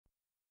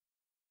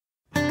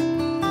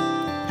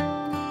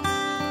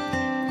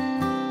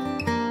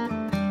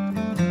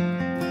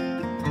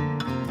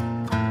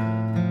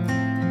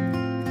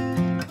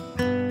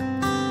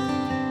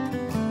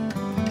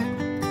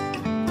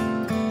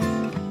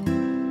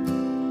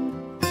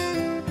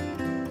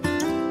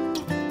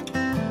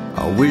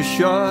I wish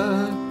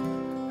I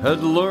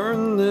had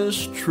learned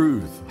this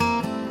truth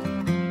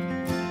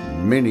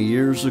many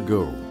years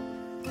ago.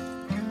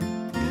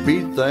 Be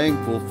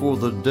thankful for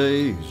the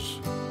days,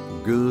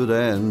 good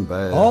and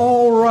bad.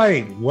 All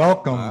right,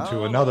 welcome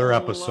to another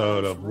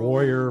episode of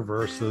Warrior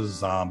versus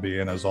Zombie.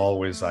 And as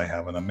always, I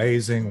have an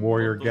amazing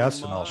warrior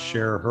guest, and I'll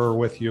share her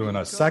with you in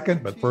a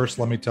second. But first,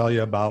 let me tell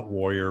you about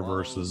Warrior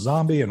versus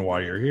Zombie and why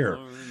you're here.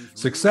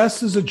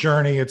 Success is a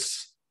journey,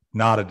 it's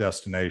not a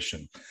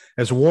destination.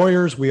 As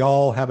warriors, we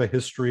all have a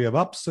history of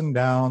ups and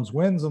downs,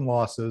 wins and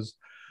losses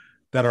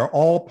that are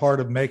all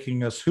part of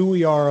making us who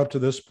we are up to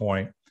this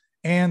point,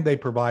 and they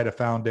provide a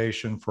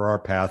foundation for our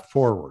path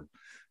forward.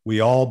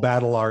 We all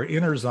battle our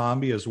inner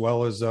zombie as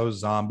well as those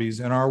zombies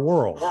in our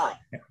world.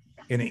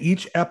 In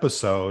each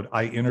episode,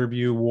 I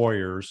interview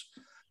warriors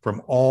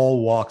from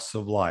all walks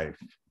of life.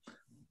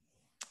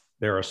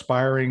 They're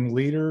aspiring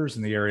leaders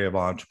in the area of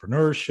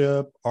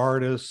entrepreneurship,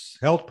 artists,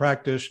 health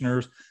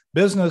practitioners,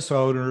 business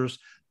owners,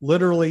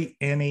 literally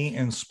any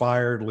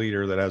inspired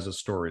leader that has a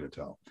story to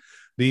tell.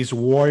 These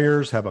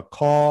warriors have a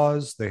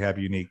cause, they have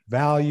unique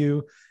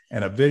value,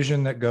 and a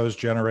vision that goes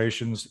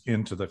generations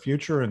into the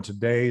future. And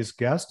today's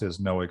guest is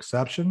no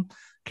exception.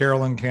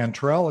 Carolyn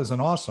Cantrell is an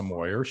awesome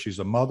warrior. She's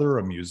a mother,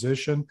 a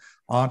musician,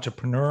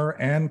 entrepreneur,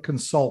 and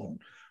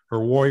consultant. Her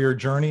warrior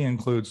journey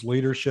includes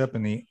leadership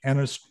in the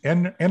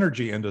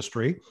energy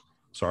industry.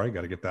 Sorry,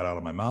 got to get that out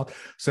of my mouth.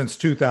 Since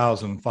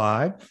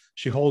 2005,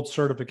 she holds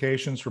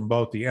certifications from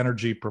both the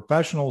Energy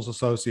Professionals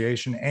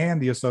Association and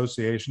the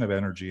Association of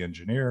Energy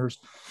Engineers.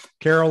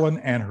 Carolyn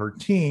and her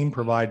team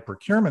provide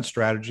procurement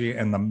strategy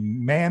and the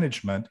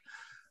management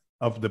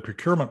of the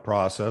procurement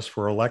process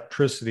for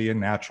electricity and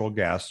natural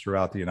gas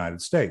throughout the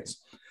United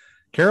States.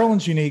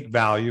 Carolyn's unique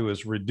value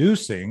is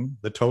reducing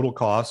the total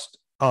cost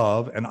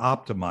of and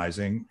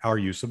optimizing our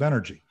use of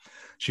energy.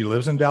 She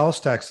lives in Dallas,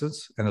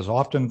 Texas, and is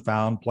often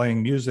found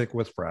playing music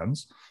with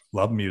friends.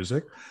 Love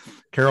music.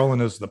 Carolyn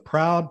is the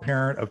proud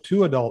parent of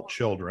 2 adult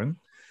children,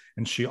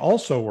 and she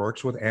also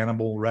works with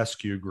animal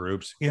rescue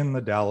groups in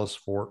the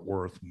Dallas-Fort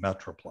Worth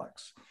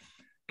metroplex.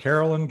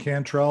 Carolyn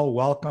Cantrell,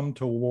 welcome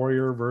to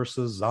Warrior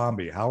versus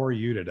Zombie. How are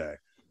you today?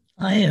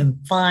 I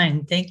am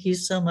fine. Thank you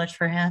so much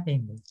for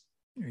having me.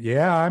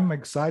 Yeah, I'm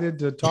excited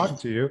to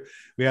talk to you.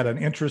 We had an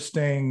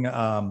interesting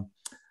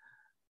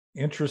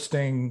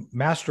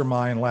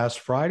mastermind last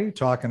Friday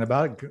talking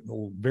about it.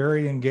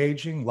 Very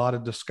engaging, a lot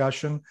of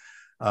discussion.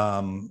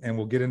 And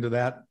we'll get into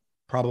that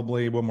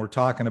probably when we're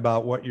talking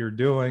about what you're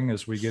doing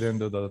as we get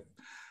into the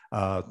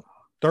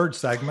third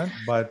segment.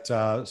 But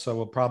so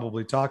we'll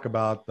probably talk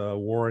about the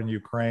war in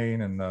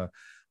Ukraine and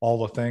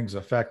all the things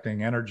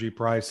affecting energy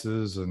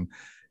prices.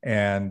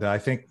 And I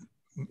think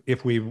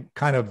if we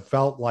kind of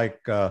felt like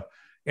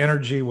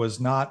energy was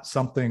not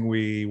something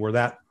we were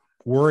that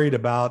worried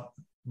about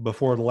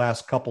before the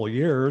last couple of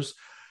years,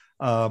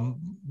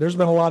 there's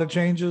been a lot of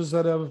changes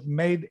that have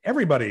made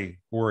everybody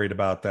worried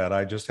about that.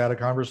 I just had a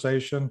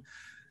conversation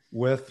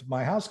with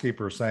my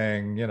housekeeper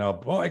saying,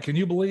 boy, can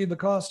you believe the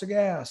cost of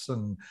gas?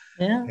 And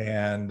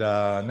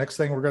next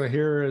thing we're going to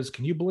hear is,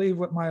 can you believe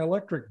what my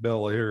electric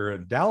bill here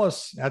in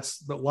Dallas?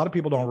 That's a lot of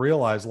people don't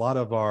realize. A lot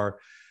of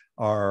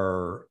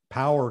our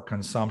power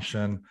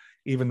consumption,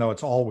 even though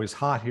it's always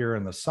hot here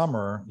in the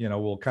summer,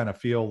 we'll kind of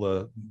feel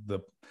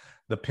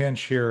the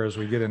pinch here as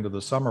we get into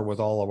the summer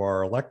with all of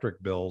our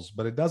electric bills,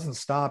 but it doesn't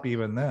stop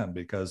even then,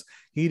 because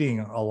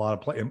heating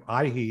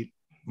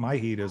my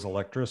heat is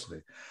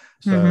electricity.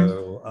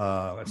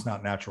 So it's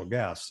not natural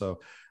gas.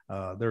 So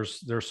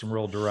there's some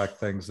real direct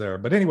things there.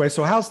 But anyway,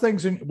 so how's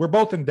things we're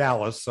both in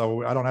Dallas,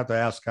 so I don't have to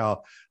ask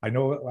how. I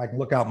know I can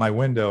look out my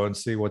window and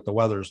see what the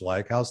weather's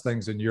like. How's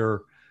things in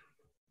your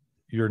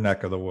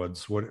neck of the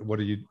woods? What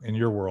are you in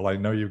your world? I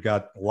know you've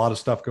got a lot of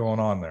stuff going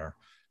on there.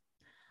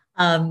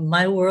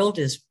 My world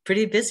is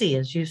pretty busy,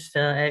 as you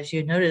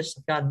noticed.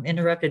 I've gotten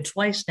interrupted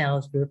twice now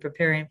as we were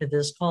preparing for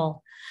this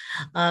call.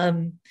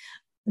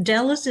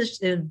 Dallas is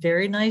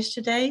very nice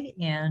today,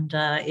 and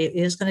it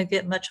is going to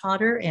get much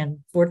hotter. And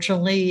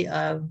fortunately,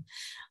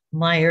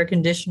 my air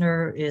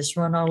conditioner is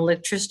run on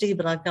electricity,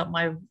 but I've got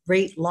my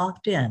rate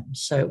locked in,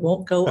 so it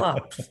won't go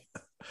up.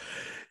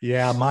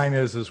 Yeah, mine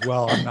is as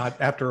well. I'm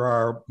not, after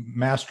our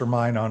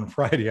mastermind on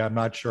Friday, I'm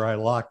not sure I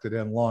locked it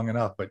in long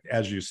enough. But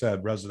as you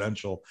said,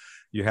 residential,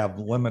 you have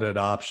limited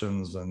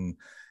options, and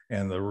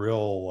the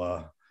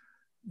real,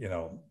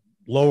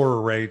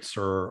 lower rates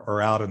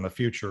are out in the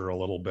future a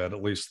little bit,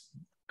 at least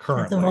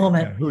currently. At the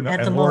moment.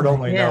 And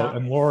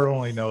Lord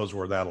only knows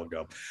where that'll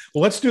go.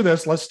 Well, let's do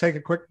this. Let's take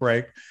a quick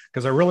break,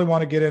 because I really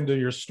want to get into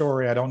your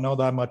story. I don't know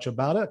that much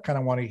about it. Kind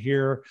of want to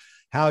hear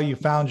how you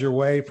found your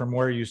way from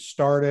where you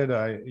started.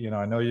 I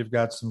know you've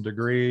got some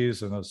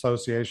degrees and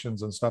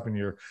associations and stuff, and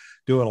you're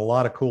doing a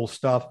lot of cool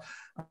stuff.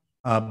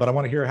 But I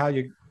want to hear how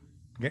you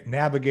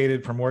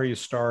navigated from where you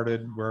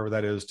started, wherever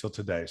that is, till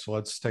today. So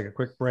let's take a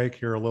quick break,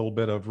 hear a little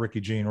bit of Ricky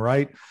Jean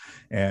Wright,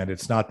 and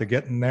It's Not the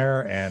Getting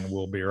There, and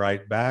we'll be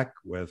right back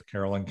with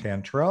Carolyn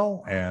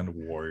Cantrell and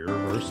Warrior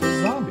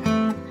versus Zombie.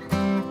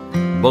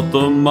 But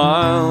the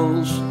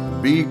miles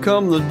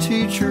become the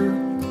teacher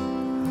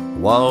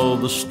while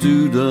the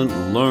student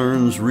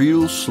learns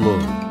real slow,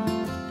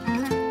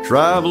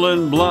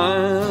 traveling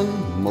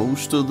blind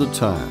most of the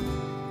time.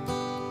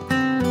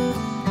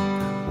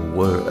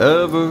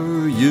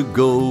 Wherever you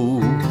go,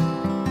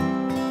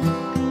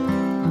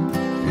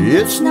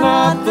 it's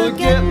not the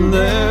getting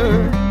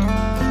there,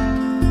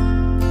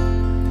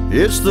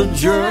 it's the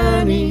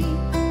journey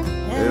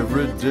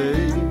every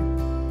day.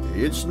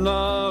 It's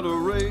not a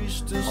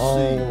race to see.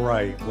 All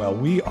right. Well,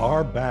 we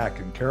are back.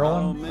 And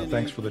Carolyn,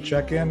 thanks for the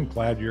check-in.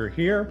 Glad you're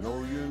here.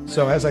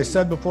 So as I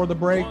said before the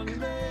break,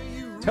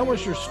 tell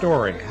us your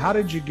story. How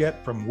did you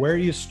get from where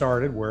you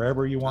started,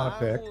 wherever you want to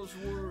pick?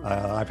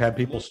 I've had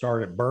people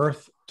start at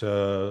birth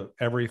to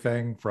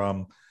everything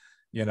from,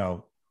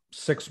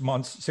 6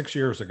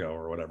 years ago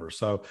or whatever.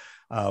 So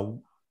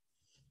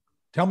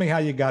tell me how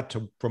you got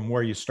from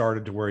where you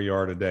started to where you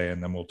are today,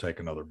 and then we'll take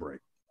another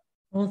break.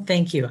 Well,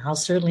 thank you. I'll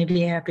certainly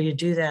be happy to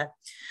do that.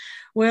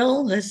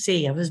 Well, let's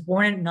see. I was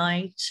born at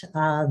night,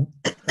 but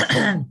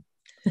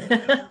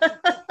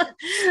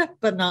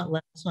not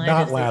last night.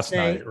 Not last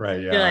night, right?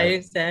 Yeah,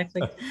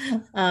 exactly.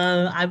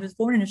 I was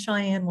born in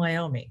Cheyenne,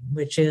 Wyoming,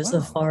 which is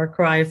a far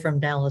cry from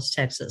Dallas,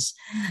 Texas.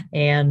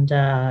 And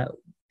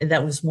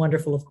that was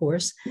wonderful, of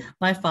course.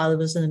 My father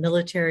was in the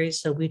military,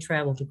 so we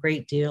traveled a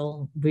great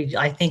deal.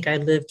 I think I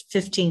lived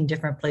 15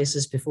 different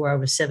places before I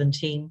was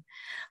 17.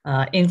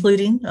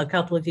 Including a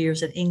couple of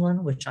years in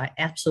England, which I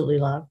absolutely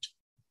loved.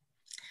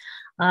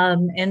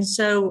 And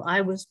so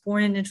I was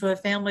born into a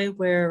family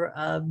where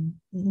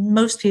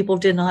most people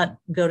did not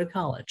go to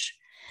college.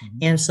 Mm-hmm.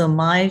 And so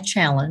my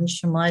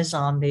challenge, my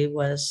zombie,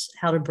 was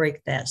how to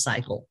break that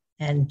cycle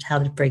and how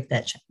to break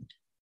that change.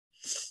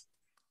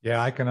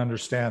 Yeah, I can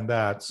understand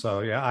that.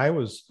 So yeah, I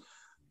was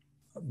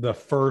the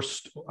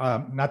first,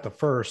 not the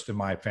first in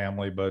my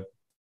family, but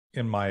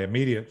in my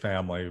immediate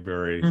family,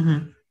 very...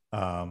 Mm-hmm.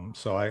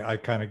 So I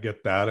kind of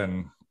get that.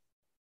 And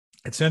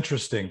it's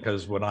interesting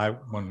because when I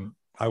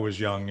was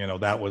young,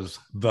 that was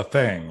the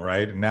thing,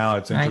 right? And now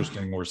it's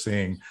interesting. Right. We're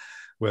seeing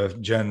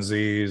with Gen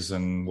Zs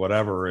and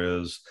whatever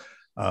is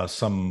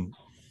some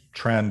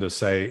trend to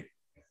say,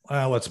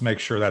 well, let's make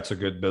sure that's a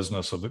good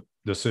business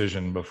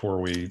decision before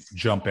we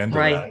jump into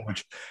that,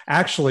 which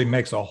actually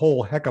makes a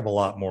whole heck of a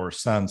lot more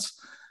sense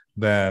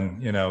than,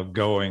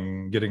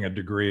 getting a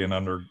degree in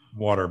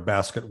underwater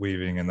basket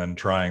weaving and then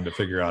trying to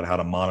figure out how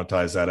to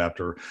monetize that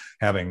after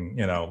having,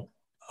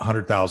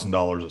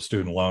 $100,000 of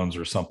student loans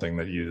or something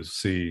that you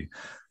see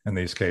in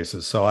these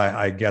cases. So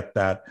I get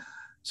that.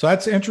 So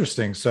that's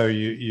interesting. So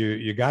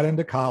you got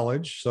into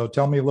college. So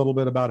tell me a little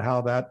bit about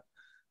how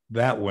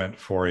that went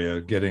for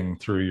you, getting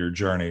through your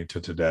journey to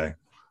today.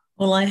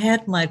 Well, I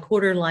had my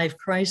quarter life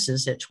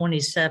crisis at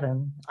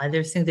 27. I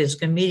think there's a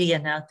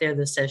comedian out there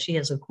that says she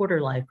has a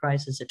quarter life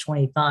crisis at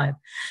 25.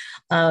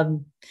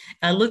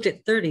 I looked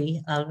at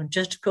 30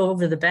 just to go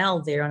over the bow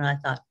there, and I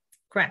thought,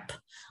 crap,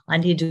 I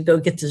need to go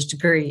get this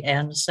degree.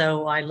 And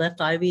so I left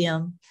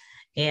IBM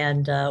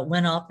and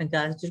went off and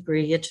got a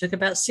degree. It took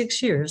about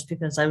 6 years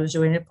because I was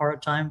doing it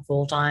part-time,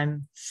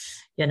 full-time,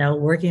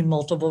 working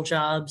multiple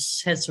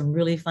jobs, had some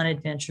really fun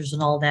adventures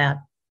and all that.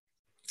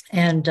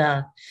 And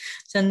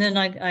then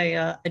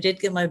I did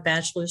get my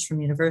bachelor's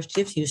from University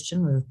of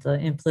Houston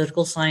in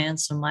political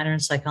science, a minor in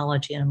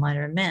psychology, and a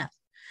minor in math.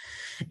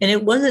 And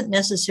it wasn't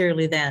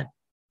necessarily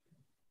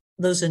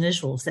those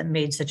initials that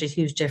made such a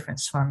huge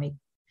difference for me.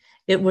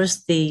 It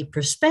was the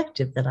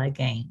perspective that I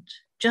gained.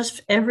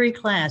 Just every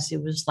class,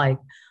 it was like,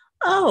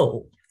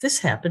 oh, this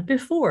happened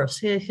before.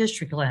 See, a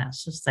history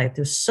class. It's like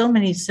there's so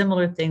many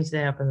similar things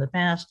that happened in the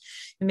past.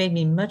 It made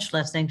me much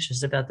less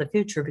anxious about the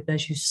future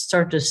because you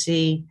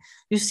see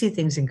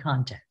things in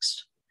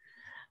context.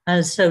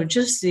 So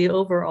just the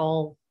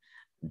overall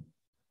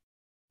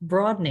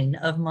broadening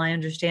of my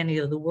understanding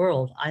of the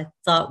world, I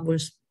thought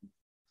was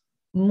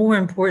more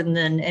important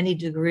than any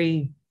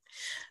degree,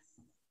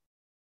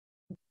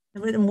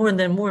 more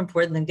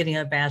important than getting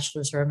a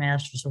bachelor's or a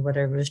master's or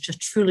whatever. It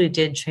just truly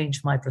did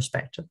change my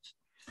perspective.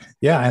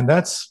 Yeah. And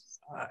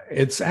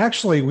it's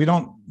actually, we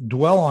don't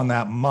dwell on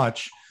that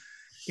much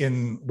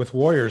with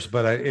Warriors,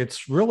 but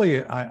it's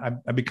really,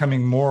 I'm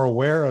becoming more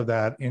aware of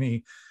that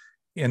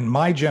in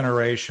my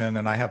generation.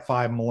 And I have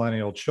 5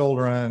 millennial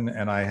children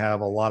and I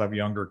have a lot of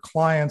younger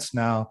clients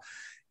now.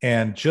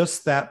 And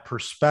just that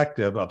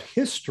perspective of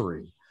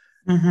history,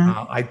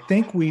 I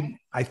think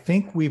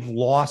we've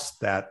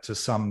lost that to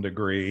some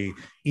degree,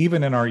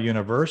 even in our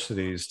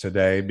universities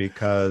today,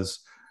 because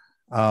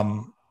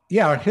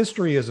our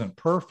history isn't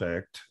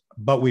perfect,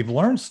 but we've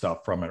learned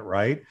stuff from it,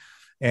 right?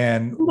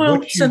 And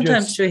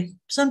sometimes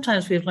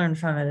we've learned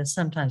from it, and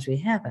sometimes we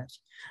haven't.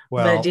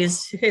 Well, but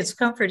it's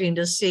comforting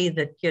to see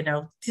that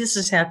this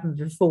has happened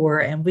before,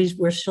 and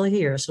we're still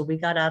here, so we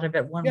got out of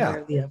it one way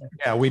or the other.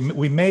 Yeah,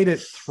 we made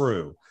it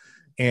through,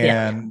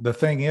 and the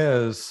thing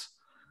is,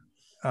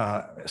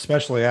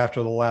 especially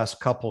after the last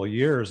couple of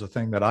years, the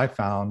thing that I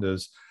found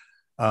is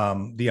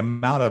the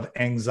amount of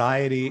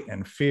anxiety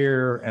and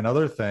fear and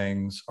other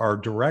things are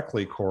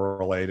directly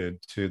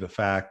correlated to the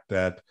fact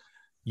that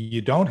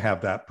you don't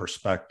have that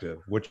perspective,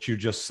 which you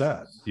just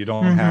said. You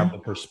don't have the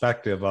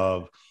perspective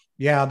of,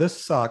 yeah,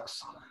 this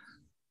sucks.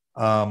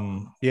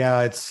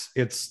 Yeah,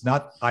 it's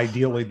not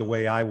ideally the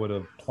way I would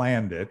have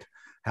planned it.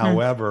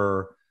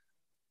 However,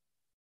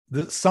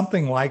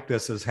 something like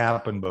this has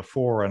happened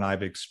before, and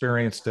I've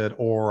experienced it,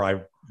 or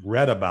I've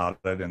read about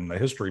it in the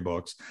history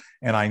books,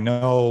 and I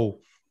know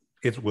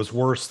it was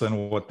worse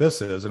than what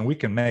this is, and we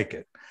can make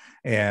it.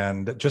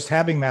 And just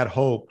having that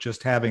hope,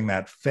 just having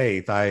that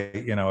faith,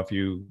 if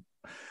you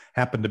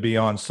happen to be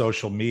on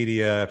social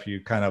media, if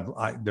you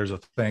there's a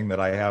thing that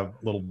I have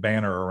a little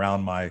banner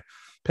around my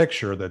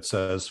picture that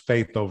says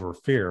faith over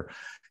fear.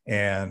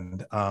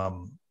 And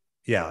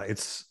yeah,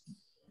 it's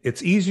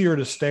easier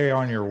to stay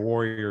on your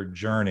warrior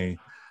journey,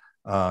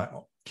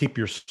 keep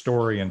your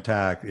story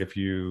intact if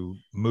you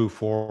move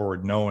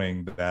forward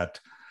knowing that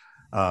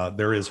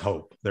there is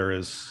hope, there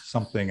is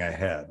something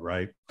ahead,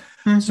 right?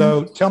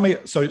 So tell me,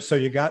 so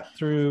you got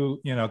through,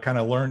 kind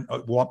of learned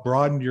what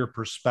broadened your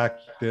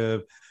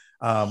perspective.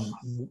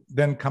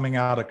 Then coming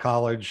out of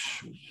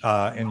college,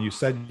 and you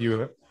said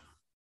you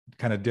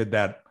kind of did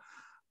that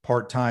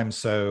part-time,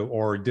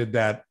 or did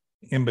that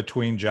in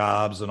between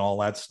jobs and all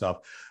that stuff.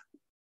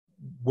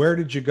 Where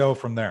did you go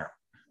from there?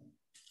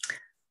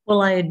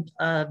 Well,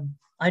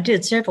 I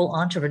did several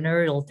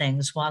entrepreneurial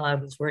things while I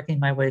was working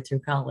my way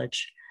through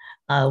college.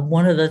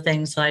 One of the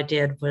things I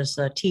did was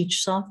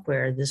teach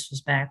software. This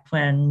was back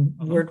when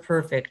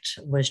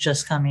WordPerfect was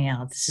just coming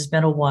out. This has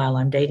been a while.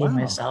 I'm dating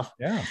myself.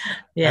 Yeah,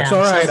 that's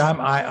all right. So,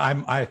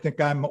 I think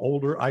I'm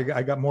older.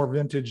 I got more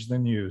vintage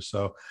than you,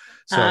 so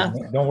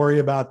don't worry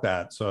about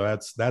that. So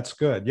that's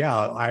good.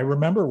 Yeah, I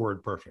remember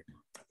WordPerfect.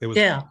 It was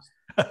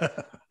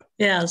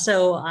Yeah,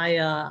 so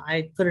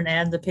I put an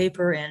ad in the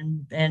paper,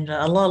 and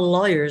a lot of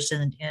lawyers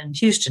in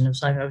Houston,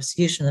 I was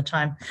in Houston at the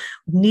time,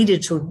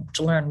 needed to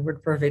learn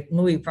WordPerfect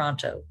muy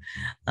pronto,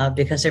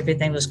 because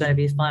everything was going to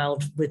be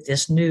filed with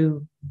this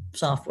new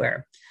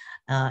software,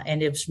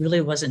 and it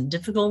really wasn't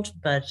difficult.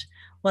 But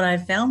what I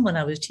found when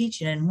I was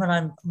teaching, and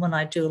when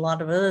I do a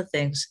lot of other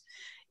things,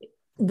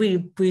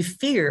 we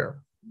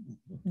fear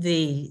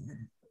the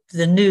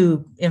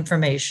new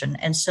information,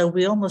 and so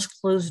we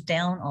almost close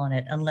down on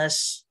it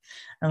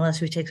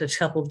unless we take a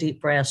couple of deep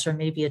breaths, or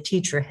maybe a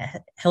teacher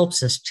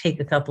helps us take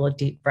a couple of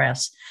deep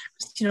breaths.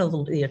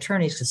 The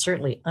attorneys could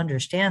certainly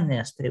understand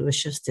this, but it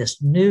was just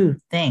this new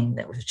thing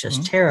that was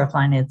just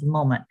terrifying at the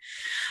moment.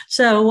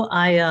 So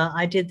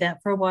I did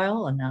that for a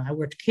while, and I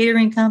worked at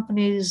catering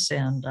companies,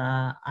 and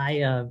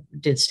I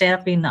did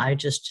staffing.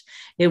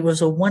 It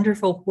was a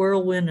wonderful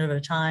whirlwind of a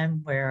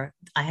time where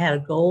I had a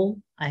goal,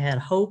 I had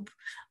hope,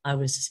 I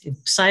was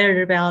excited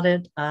about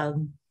it.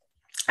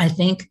 I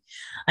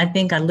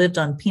think I lived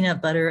on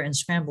peanut butter and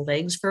scrambled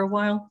eggs for a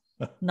while,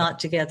 not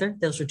together.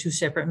 Those were two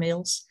separate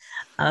meals.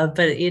 But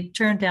it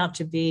turned out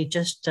to be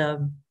just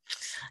a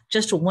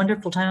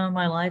wonderful time in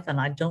my life, and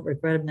I don't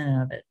regret a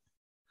minute of it.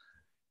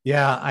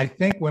 Yeah, I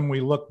think when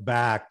we look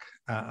back,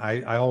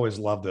 I always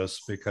love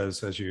this,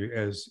 because as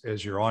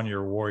you're on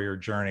your warrior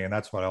journey, and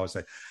that's what I always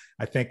say.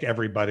 I think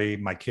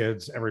my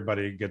kids,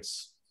 everybody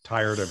gets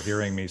tired of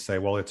hearing me say,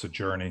 well, it's a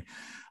journey.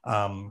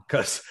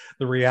 Because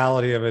the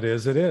reality of it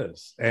is,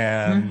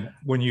 and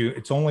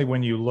it's only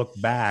when you look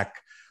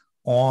back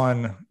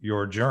on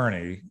your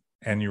journey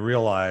and you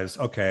realize,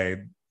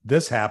 okay,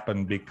 this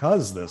happened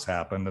because this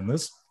happened, and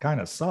this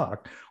kind of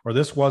sucked, or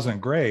this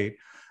wasn't great,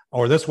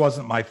 or this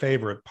wasn't my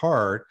favorite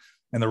part,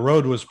 and the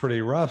road was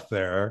pretty rough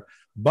there,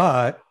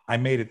 but I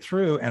made it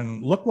through,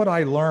 and look what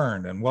I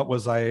learned, and what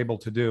was I able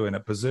to do, and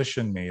it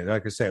positioned me.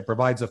 Like I say, it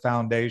provides a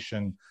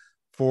foundation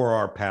for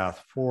our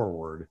path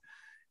forward.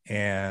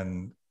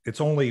 And it's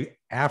only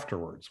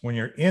afterwards, when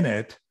you're in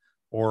it,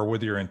 or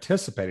whether you're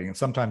anticipating, and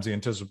sometimes the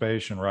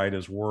anticipation, right,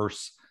 is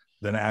worse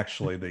than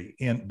actually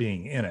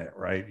being in it,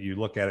 right? You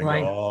look at it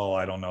and go, oh,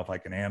 I don't know if I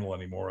can handle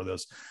any more of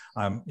this.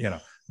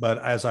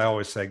 But as I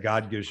always say,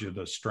 God gives you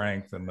the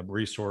strength and the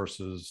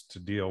resources to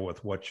deal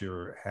with what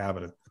you have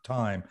at the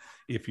time,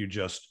 if you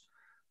just,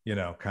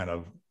 kind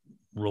of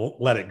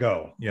let it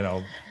go,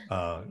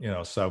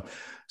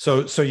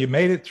 so you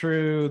made it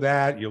through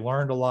that. You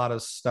learned a lot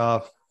of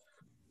stuff.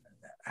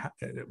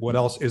 What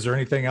else? Is there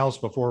anything else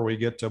before we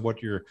get to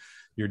what you're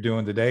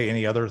doing today?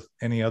 Any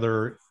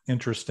other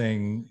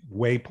interesting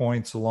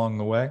waypoints along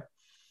the way?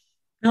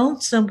 Well,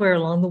 somewhere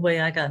along the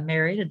way, I got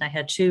married, and I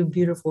had two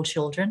beautiful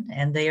children,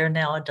 and they are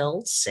now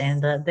adults,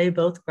 and they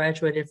both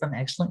graduated from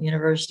excellent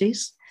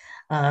universities.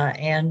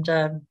 And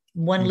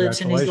one lives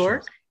in New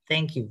York.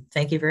 Thank you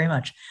very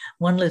much.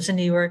 One lives in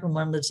New York, and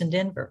one lives in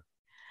Denver.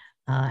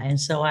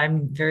 And so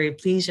I'm very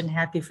pleased and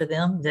happy for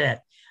them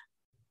that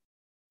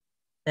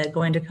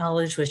going to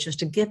college was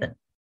just a given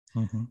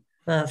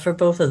for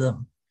both of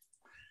them.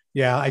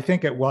 Yeah, I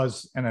think it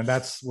was. And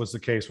that was the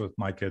case with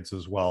my kids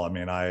as well. I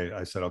mean,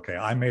 I said, okay,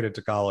 I made it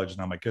to college.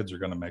 Now my kids are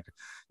going to make it.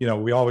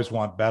 We always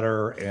want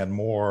better and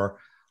more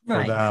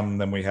for them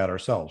than we had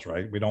ourselves,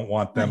 right? We don't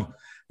want them,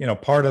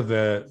 part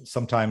of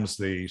sometimes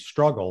the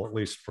struggle, at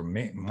least from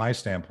my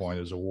standpoint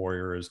as a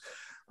warrior, is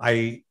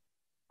I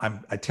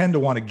tend to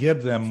want to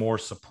give them more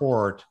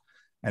support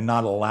and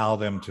not allow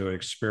them to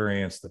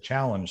experience the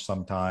challenge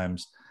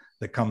sometimes,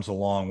 that comes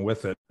along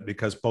with it,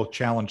 because both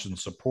challenge and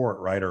support,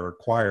 right, are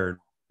required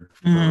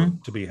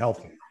to be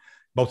healthy,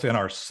 both in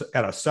our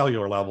at a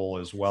cellular level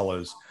as well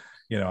as,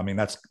 I mean,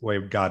 that's the way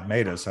God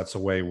made us. That's the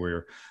way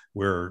we're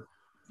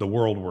the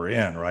world we're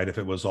in, right? If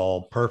it was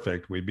all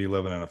perfect, we'd be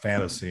living in a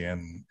fantasy,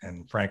 and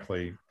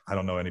frankly, I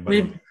don't know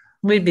anybody.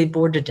 We'd be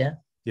bored to death.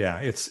 Yeah,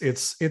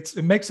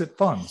 it makes it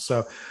fun.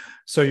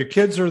 So your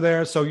kids are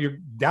there. So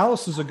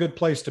Dallas is a good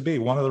place to be.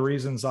 One of the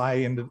reasons I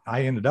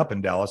ended up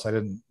in Dallas, I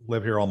didn't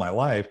live here all my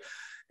life.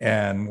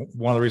 And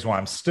one of the reasons why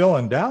I'm still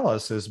in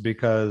Dallas is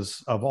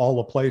because of all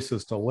the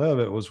places to live.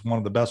 It was one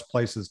of the best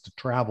places to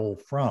travel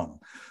from.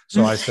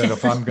 So I said,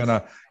 if I'm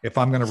gonna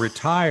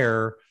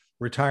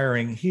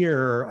retiring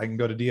here, I can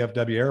go to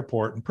DFW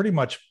Airport and pretty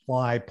much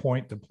fly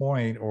point to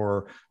point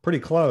or pretty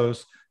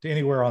close to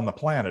anywhere on the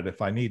planet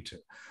if I need to.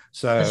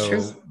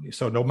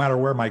 So no matter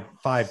where my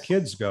 5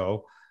 kids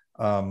go,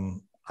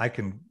 I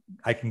can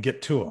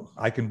get to them.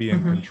 I can be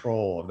in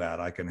control of that.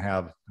 I can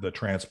have the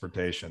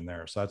transportation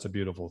there. So that's a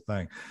beautiful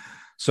thing.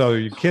 So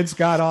your kids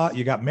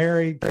you got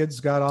married, kids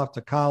got off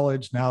to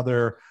college. Now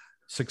they're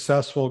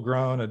successful,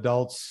 grown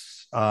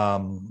adults.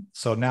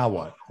 So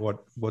now what?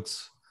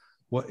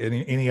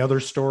 Any other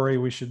story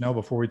we should know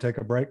before we take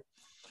a break?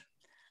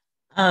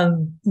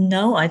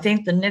 No, I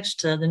think the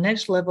next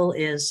level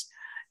is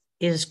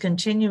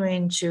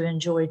continuing to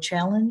enjoy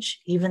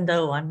challenge, even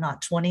though I'm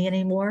not 20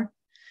 anymore.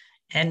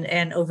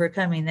 And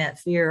overcoming that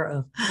fear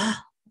of,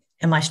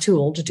 am I too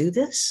old to do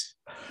this?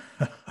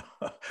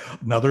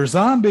 Another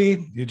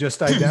zombie. You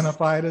just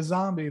identified a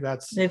zombie.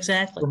 That's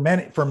exactly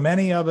for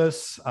many of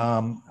us.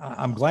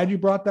 I'm glad you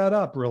brought that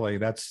up. Really,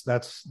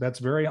 that's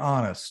very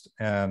honest.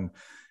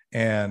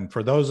 And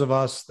for those of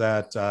us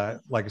that,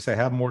 like I say,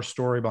 have more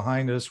story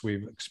behind us,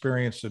 we've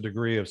experienced a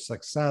degree of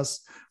success,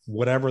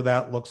 whatever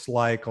that looks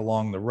like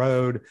along the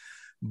road.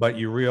 But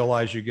you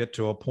realize you get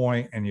to a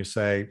point and you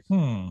say,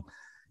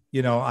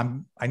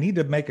 I need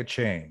to make a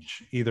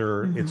change.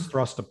 Either it's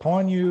thrust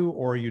upon you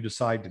or you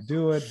decide to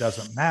do it,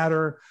 doesn't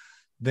matter.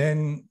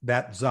 Then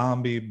that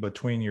zombie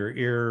between your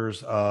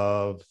ears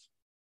of,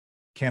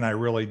 can I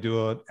really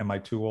do it? Am I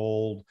too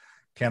old?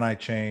 Can I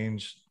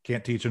change?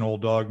 Can't teach an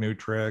old dog new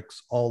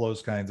tricks, all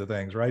those kinds of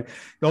things, right?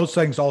 Those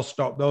things all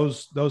start,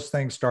 those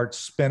things start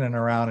spinning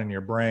around in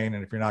your brain.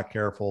 And if you're not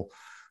careful,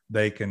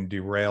 they can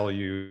derail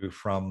you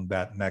from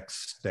that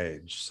next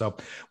stage. So,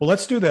 well,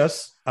 let's do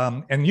this.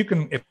 And you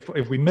can,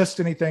 if we missed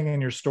anything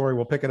in your story,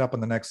 we'll pick it up in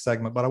the next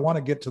segment, but I want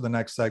to get to the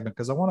next segment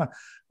because I want to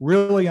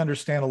really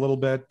understand a little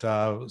bit. It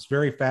was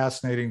very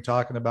fascinating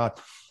talking about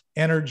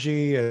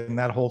energy and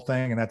that whole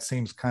thing. And that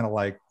seems kind of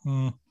like,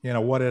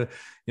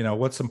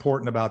 what's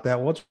important about that?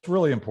 Well, it's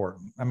really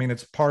important. I mean,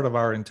 it's part of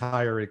our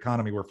entire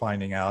economy, we're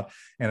finding out,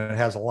 and it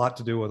has a lot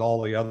to do with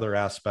all the other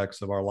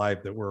aspects of our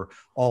life that we're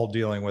all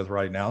dealing with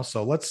right now.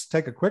 So let's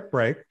take a quick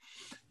break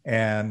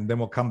and then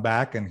we'll come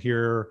back and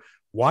hear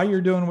why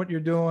you're doing what you're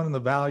doing and the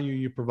value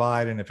you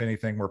provide. And if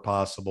anything were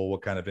possible,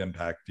 what kind of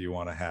impact do you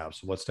want to have?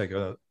 So let's take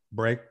a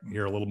break,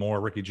 hear a little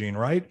more Ricky Jean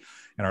Wright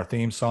and our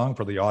theme song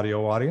for the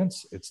audio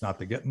audience, It's Not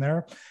the Getting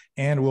There.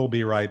 And we'll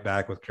be right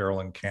back with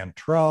Carolyn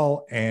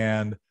Cantrell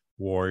and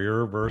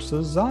Warrior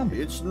versus Zombie.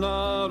 It's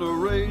not a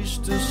race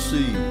to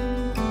see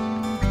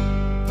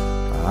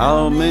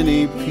how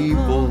many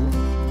people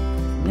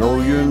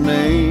know your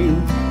name.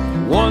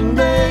 One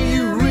day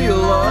you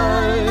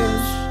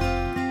realize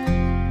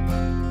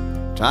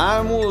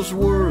time was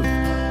worth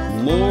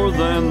more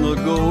than the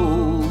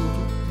gold.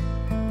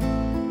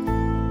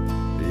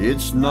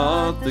 It's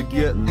not the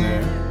getting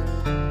there.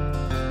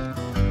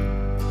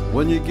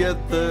 When you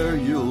get there,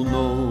 you'll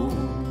know.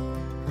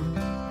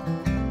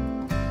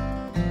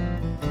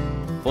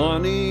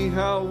 Funny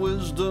how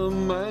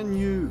wisdom and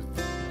youth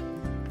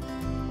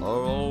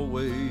are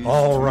always.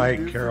 All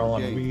right,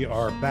 Carolyn, we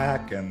are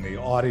back, and the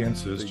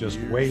audience is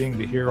just waiting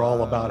to hear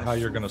all about how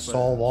you're going to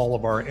solve all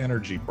of our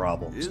energy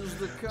problems.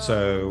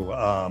 So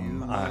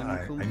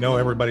I know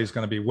everybody's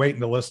going to be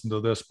waiting to listen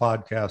to this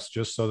podcast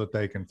just so that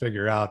they can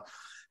figure out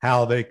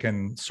how they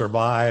can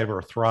survive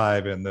or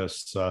thrive in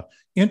this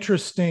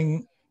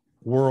interesting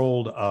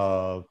world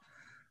of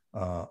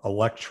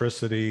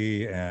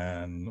electricity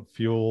and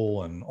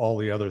fuel and all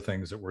the other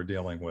things that we're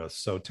dealing with.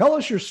 So tell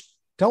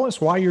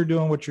us why you're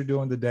doing what you're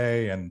doing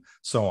today and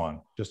so on,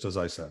 just as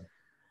I said.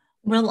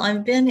 Well,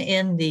 I've been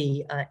in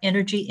the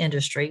energy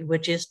industry,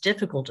 which is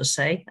difficult to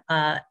say,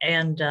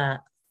 and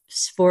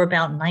for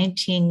about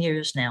 19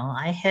 years now.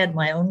 I had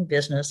my own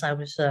business. I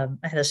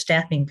had a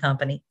staffing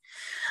company.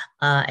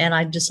 And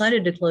I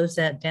decided to close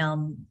that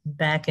down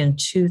back in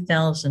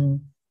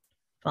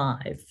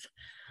 2005,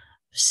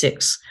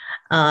 6.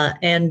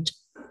 And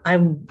a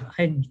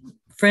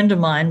friend of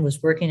mine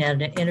was working at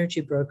an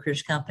energy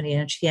brokerage company,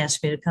 and she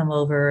asked me to come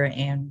over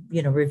and,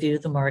 review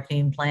the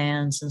marketing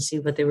plans and see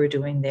what they were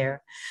doing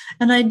there.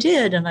 And I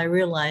did, and I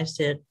realized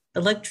that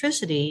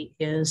electricity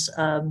is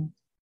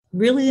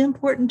really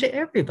important to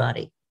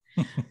everybody.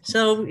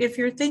 So if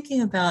you're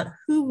thinking about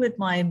who would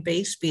my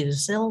base be to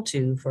sell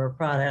to for a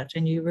product,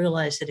 and you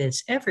realize that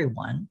it's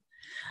everyone,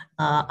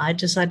 I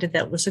decided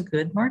that was a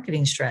good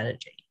marketing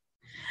strategy.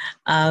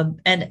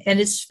 And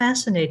it's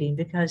fascinating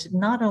because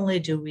not only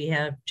do we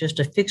have just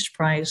a fixed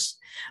price,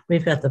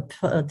 we've got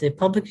the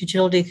Public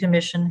Utility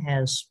Commission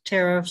has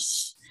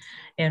tariffs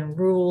and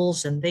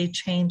rules, and they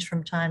change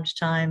from time to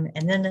time.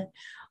 And then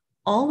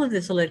all of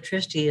this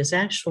electricity is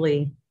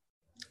actually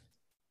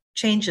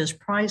changes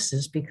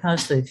prices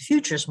because of the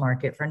futures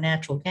market for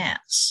natural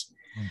gas.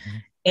 Mm-hmm.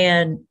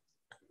 And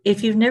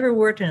if you've never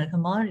worked in a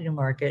commodity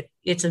market,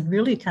 it's a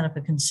really kind of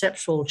a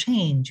conceptual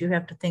change. You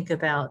have to think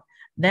about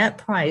that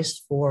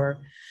price for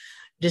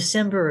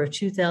December of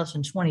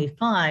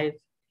 2025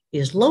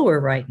 is lower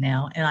right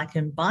now, and I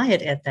can buy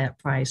it at that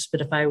price.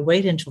 But if I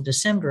wait until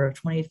December of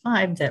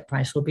 25, that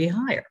price will be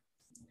higher.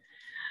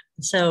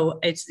 So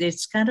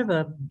it's kind of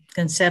a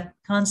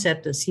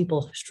concept that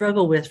people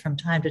struggle with from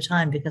time to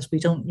time because we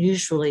don't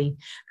usually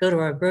go to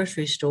our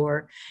grocery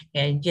store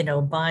and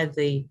buy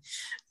the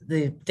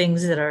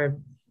things that are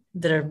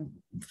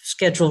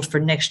scheduled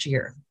for next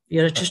year.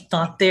 It's just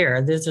not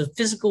there. There's a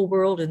physical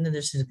world, and then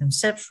there's a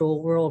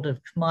conceptual world of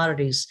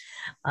commodities,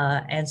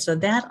 and so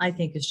that I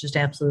think is just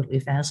absolutely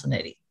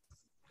fascinating.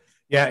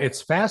 Yeah,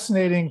 it's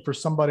fascinating for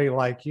somebody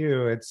like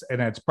you. It's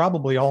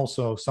probably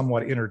also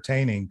somewhat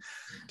entertaining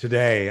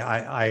today.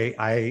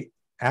 I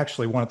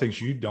actually, one of the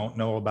things you don't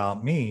know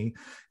about me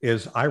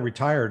is I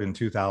retired in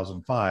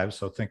 2005.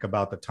 So think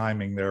about the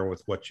timing there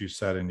with what you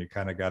said, and you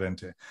kind of got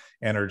into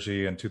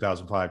energy in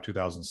 2005,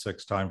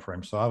 2006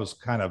 timeframe. So I was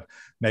kind of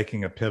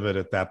making a pivot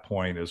at that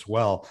point as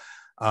well.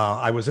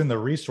 I was in the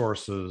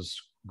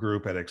resources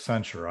group at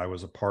Accenture. I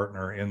was a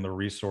partner in the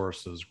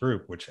resources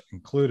group, which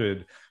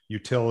included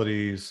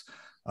utilities,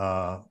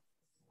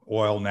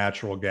 oil,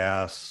 natural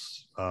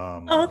gas,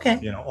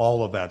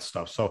 all of that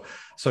stuff.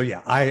 So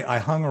yeah, I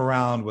hung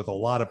around with a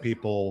lot of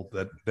people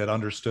that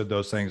understood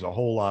those things a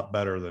whole lot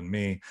better than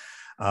me,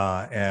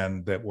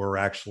 and that were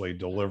actually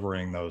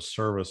delivering those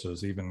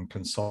services, even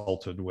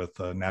consulted with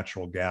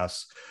natural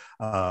gas,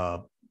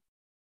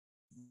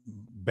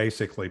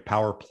 basically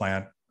power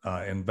plant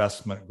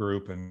investment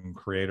group and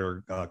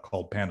creator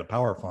called Panda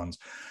Power Funds.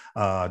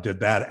 Did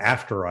that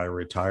after I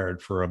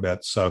retired for a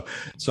bit. So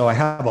I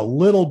have a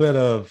little bit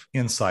of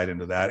insight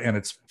into that, and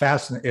it's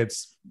fascinating.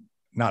 It's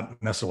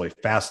not necessarily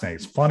fascinating.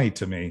 It's funny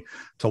to me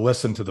to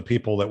listen to the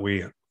people that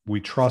we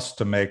trust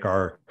to make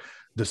our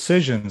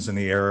decisions in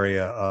the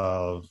area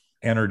of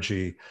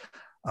energy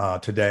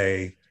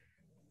today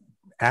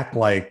act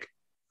like,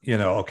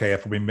 okay,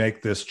 if we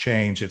make this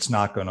change, it's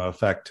not going to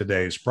affect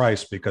today's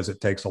price because it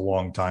takes a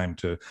long time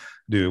to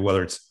do,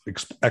 whether it's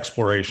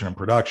exploration and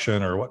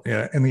production or what.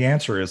 And the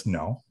answer is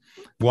no.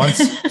 Once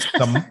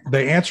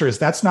the answer is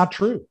that's not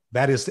true.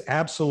 That is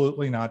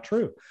absolutely not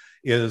true.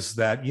 Is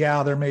that,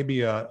 yeah, there may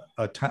be a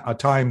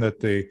time that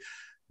the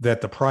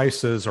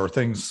prices or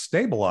things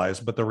stabilize,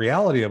 but the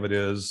reality of it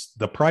is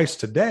the price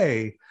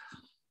today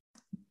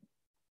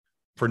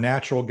for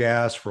natural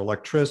gas, for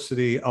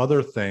electricity,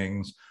 other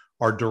things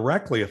are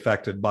directly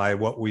affected by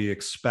what we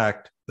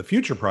expect the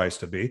future price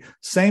to be.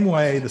 Same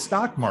way the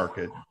stock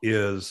market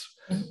is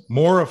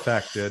more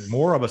affected,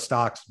 more of a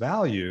stock's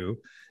value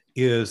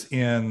is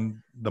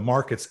in the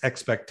market's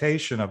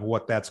expectation of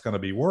what that's going to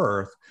be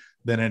worth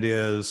than it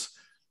is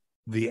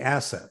the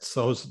assets.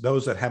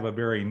 Those that have a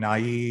very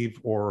naive,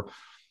 or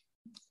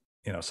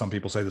some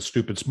people say the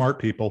stupid smart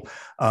people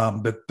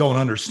that don't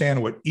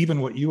understand what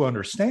you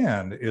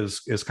understand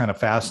is kind of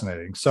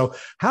fascinating. So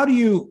how do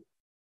you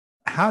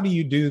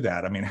do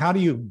that? I mean, how do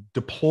you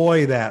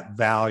deploy that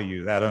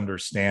value, that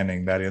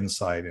understanding, that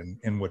insight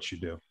in what you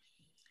do?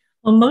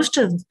 Well, most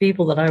of the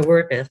people that I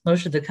work with,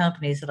 most of the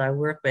companies that I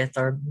work with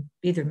are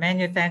either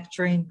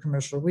manufacturing,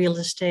 commercial real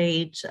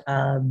estate,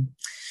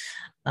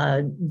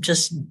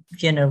 just,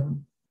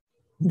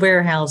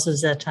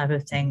 warehouses, that type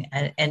of thing.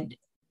 And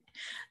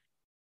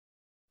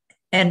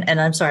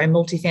I'm sorry,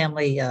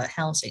 multifamily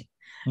housing.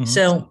 Mm-hmm.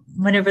 So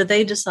whenever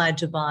they decide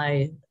to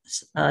buy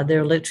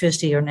their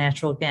electricity or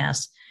natural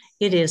gas,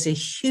 it is a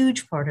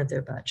huge part of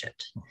their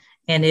budget.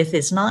 And if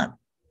it's not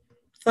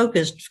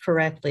focused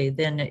correctly,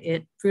 then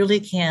it really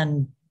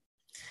can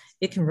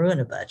ruin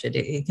a budget.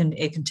 It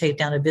can take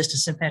down a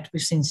business. In fact,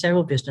 we've seen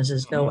several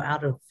businesses go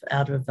out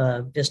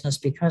of business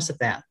because of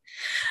that.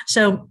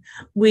 So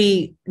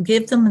we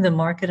give them the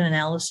market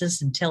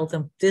analysis and tell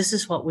them this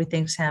is what we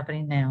think is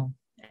happening now.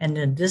 And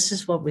then this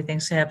is what we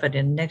think is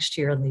happening next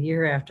year and the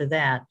year after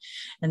that.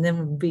 And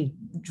then we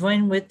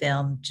join with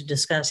them to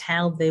discuss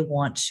how they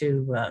want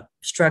to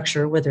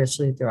structure, whether it's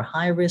either a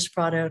high risk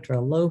product or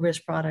a low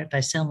risk product. I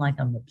sound like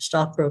I'm a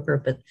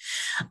stockbroker, but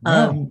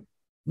I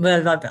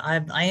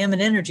am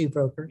an energy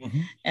broker.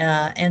 Mm-hmm.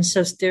 And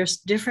so there's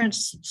different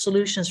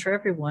solutions for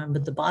everyone.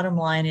 But the bottom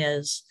line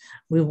is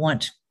we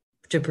want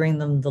to bring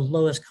them the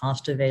lowest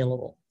cost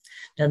available.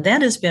 Now,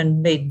 that has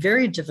been made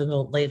very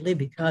difficult lately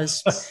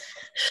because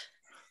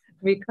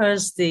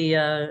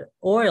the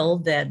oil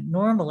that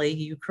normally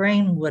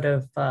Ukraine would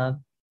have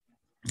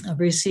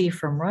received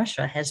from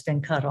Russia has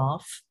been cut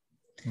off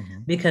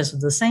because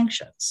of the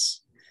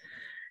sanctions.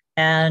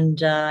 And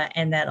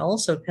that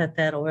also cut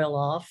that oil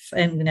off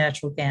and the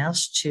natural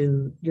gas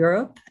to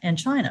Europe and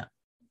China.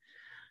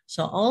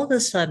 So all of a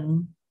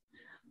sudden,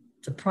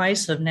 the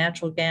price of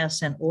natural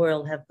gas and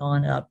oil have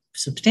gone up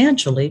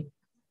substantially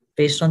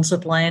based on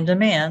supply and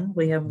demand.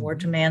 We have more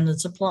demand than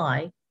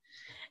supply.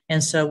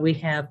 And so we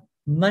have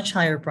much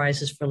higher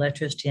prices for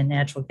electricity and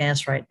natural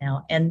gas right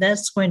now. And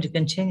that's going to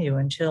continue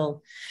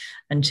until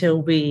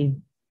we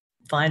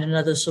find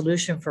another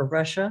solution for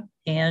Russia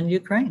and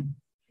Ukraine.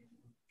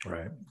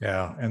 Right.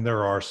 Yeah. And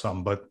there are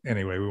some, but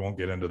anyway, we won't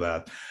get into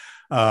that.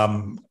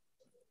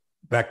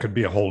 That could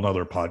be a whole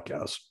nother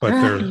podcast, but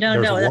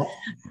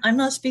I'm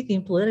not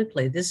speaking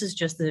politically. This is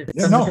just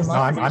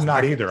I'm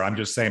not either. I'm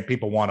just saying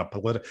people want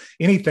to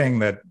anything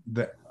that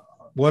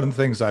one of the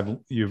things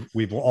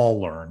we've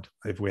all learned,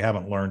 if we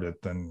haven't learned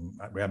it, then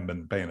we haven't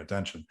been paying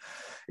attention,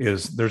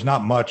 is there's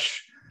not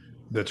much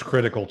that's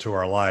critical to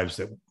our lives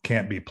that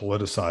can't be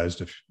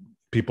politicized if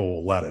people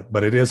will let it.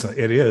 But it's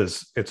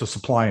a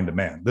supply and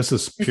demand. This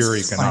is pure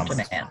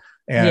economics.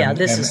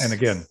 And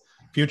again,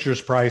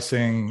 futures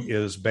pricing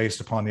is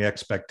based upon the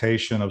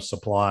expectation of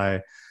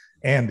supply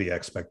and the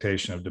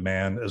expectation of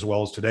demand, as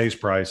well as today's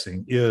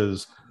pricing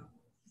is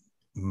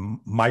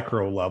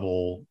micro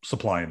level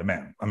supply and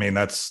demand. I mean,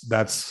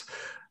 that's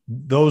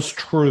those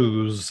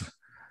truths,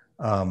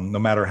 no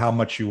matter how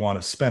much you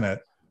want to spin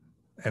it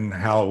and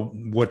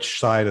which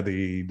side of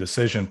the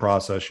decision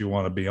process you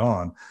want to be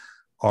on,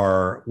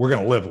 we're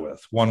going to live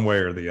with one way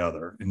or the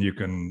other. And you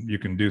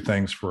can do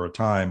things for a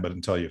time, but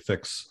until you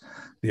fix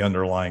the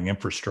underlying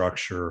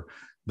infrastructure,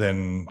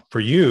 then for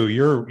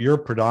you're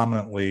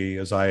predominantly,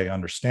 as I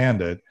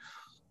understand it,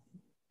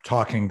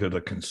 talking to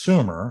the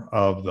consumer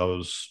of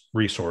those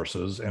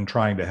resources and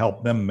trying to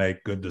help them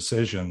make good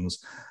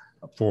decisions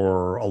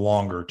for a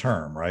longer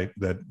term, right?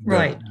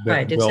 Exactly.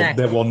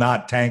 That will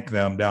not tank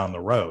them down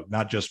the road,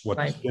 not just what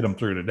get them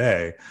through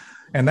today.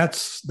 And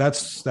that's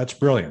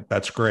brilliant.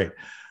 That's great.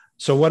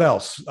 So what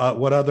else?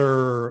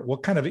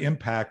 What kind of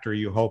impact are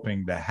you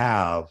hoping to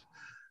have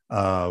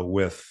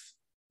with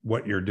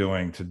what you're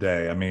doing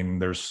today? I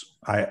mean,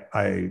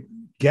 I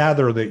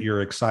gather that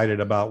you're excited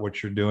about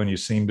what you're doing. You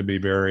seem to be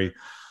very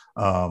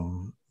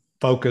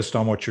focused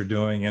on what you're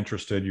doing,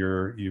 interested.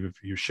 You've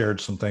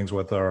shared some things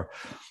with our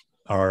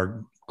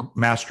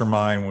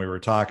mastermind. We were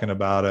talking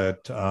about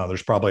it.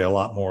 There's probably a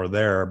lot more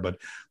there, but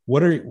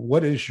what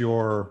is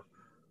your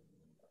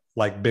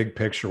big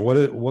picture?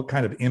 What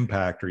kind of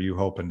impact are you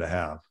hoping to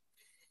have?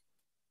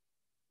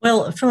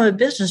 Well, from a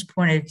business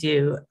point of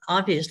view,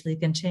 obviously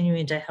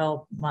continuing to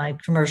help my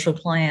commercial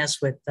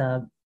clients with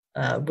the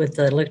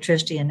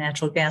electricity and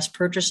natural gas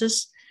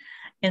purchases.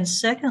 And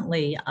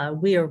secondly,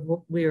 we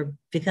are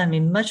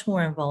becoming much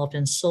more involved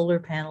in solar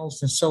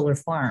panels and solar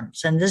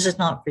farms. And this is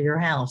not for your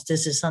house.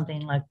 This is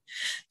something like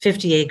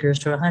 50 acres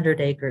to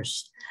 100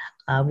 acres.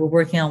 We're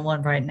working on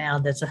one right now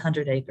that's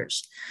 100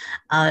 acres.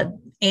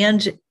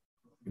 And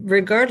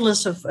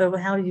regardless of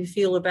how you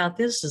feel about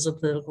this as a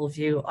political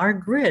view, our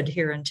grid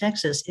here in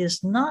Texas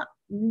is not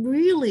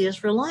really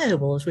as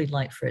reliable as we'd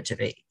like for it to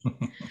be.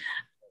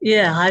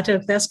 Yeah, I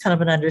think that's kind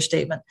of an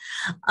understatement.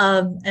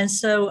 And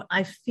so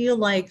I feel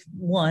like,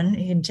 one,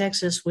 in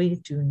Texas, we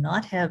do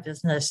not have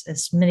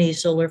as many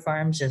solar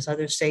farms as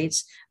other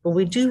states, but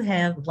we do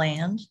have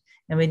land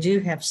and we do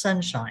have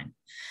sunshine.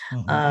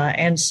 Mm-hmm.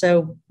 And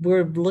so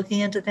we're looking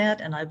into that,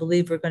 and I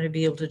believe we're going to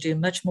be able to do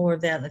much more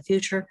of that in the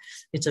future.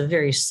 It's a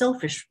very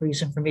selfish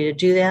reason for me to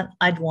do that.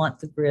 I'd want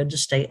the grid to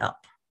stay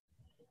up.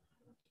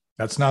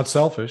 That's not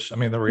selfish. I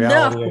mean, the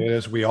reality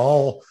is we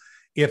all,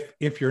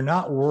 if you're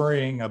not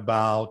worrying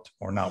about,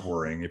 or not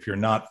worrying, if you're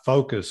not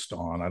focused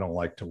on, I don't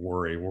like to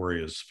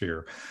worry is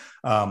fear.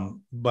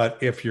 But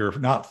if you're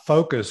not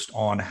focused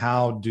on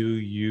how do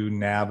you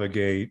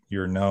navigate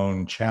your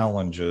known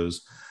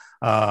challenges,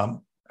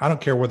 I don't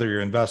care whether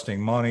you're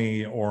investing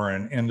money or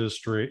in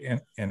industry,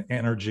 in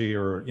energy,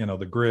 or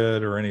the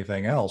grid or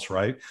anything else,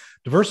 right?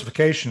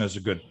 Diversification is a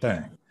good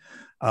thing.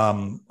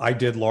 I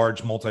did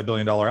large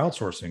multi-billion-dollar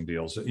outsourcing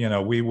deals.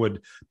 We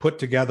would put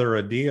together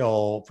a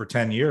deal for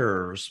 10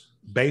 years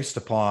based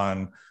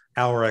upon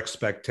our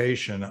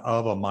expectation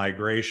of a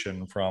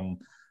migration from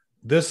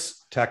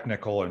this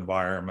technical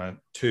environment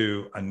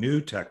to a new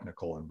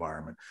technical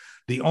environment.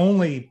 The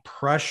only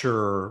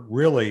pressure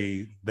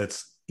really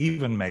that's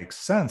even makes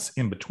sense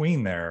in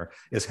between there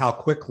is how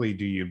quickly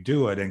do you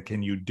do it, and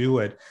can you do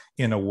it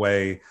in a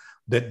way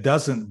that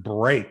doesn't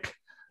break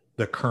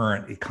the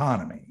current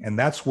economy? And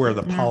that's where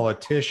the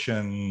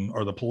politician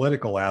or the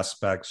political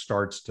aspect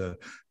starts to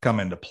come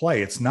into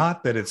play. It's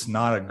not that it's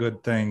not a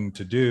good thing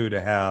to do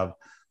to have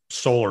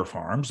solar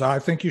farms. I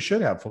think you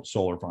should have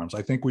solar farms.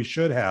 I think we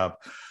should have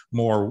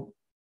more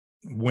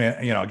wind.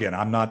 Again,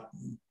 I'm not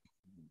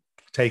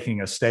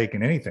taking a stake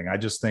in anything. I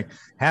just think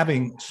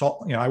having,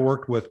 I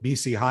worked with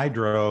BC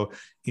Hydro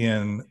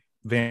in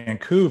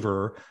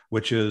Vancouver,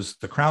 which is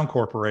the Crown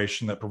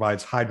Corporation that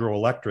provides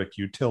hydroelectric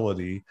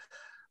utility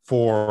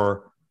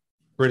for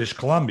British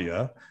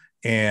Columbia,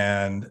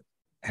 and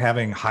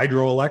having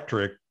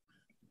hydroelectric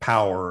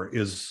power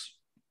is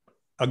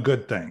a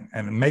good thing,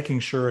 and making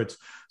sure it's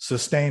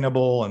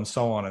sustainable and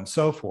so on and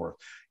so forth.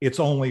 It's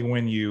only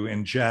when you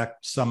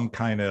inject some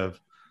kind of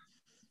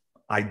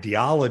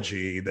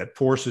ideology that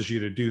forces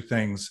you to do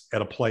things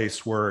at a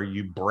place where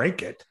you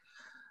break it.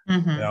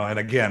 And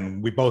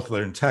again, we both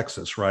live in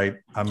Texas, right?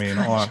 I mean,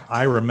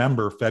 I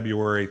remember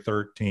February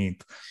 13th,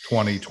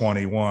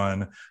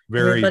 2021,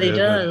 very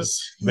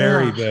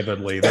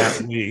vividly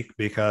that week,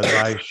 because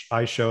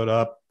I showed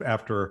up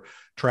after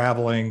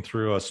traveling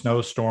through a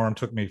snowstorm,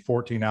 took me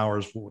 14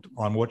 hours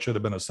on what should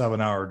have been a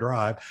 7-hour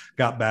drive,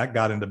 got back,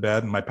 got into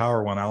bed, and my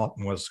power went out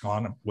and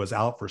was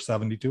out for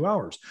 72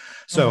 hours.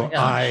 So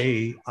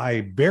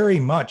I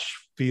very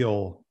much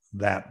feel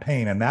that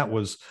pain. And that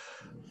was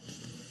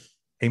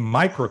a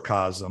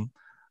microcosm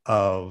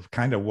of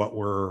kind of what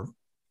we're,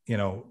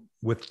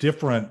 with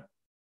different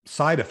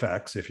side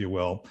effects, if you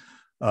will,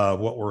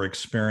 what we're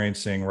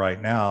experiencing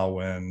right now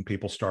when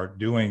people start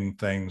doing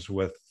things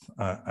with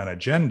an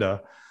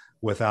agenda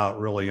without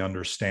really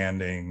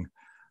understanding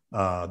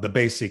the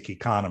basic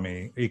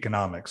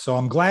economics. So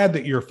I'm glad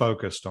that you're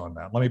focused on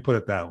that. Let me put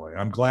it that way.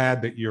 I'm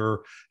glad that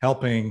you're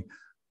helping.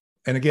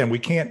 And again, we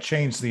can't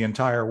change the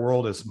entire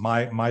world, as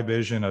my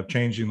vision of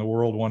changing the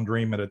world one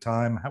dream at a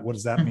time. What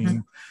does that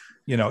mean?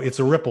 It's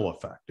a ripple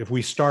effect. If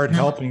we start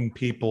helping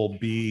people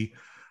be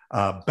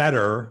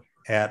better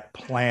at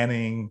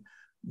planning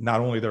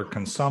not only their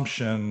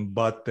consumption,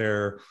 but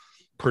their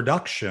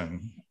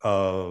production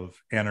of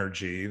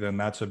energy, then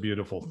that's a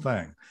beautiful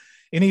thing.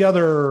 Any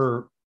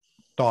other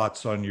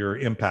thoughts on your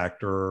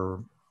impact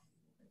or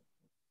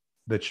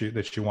that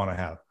you want to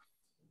have?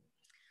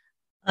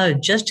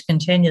 Just to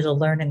continue to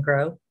learn and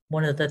grow.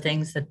 One of the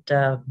things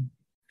that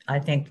I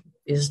think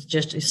is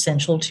just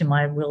essential to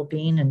my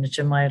well-being and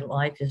to my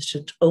life is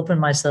to open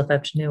myself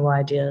up to new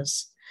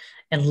ideas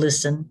and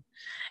listen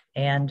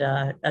and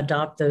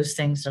adopt those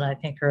things that I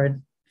think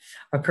are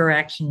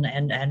correct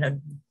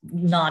and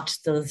not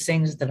the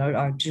things that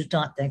I do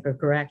not think are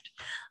correct.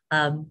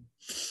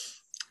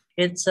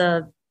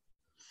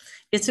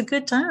 It's a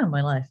good time in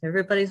my life.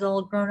 Everybody's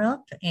all grown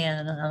up,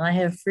 and I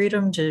have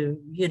freedom to,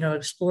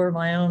 explore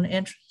my own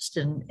interest,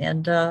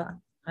 and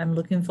I'm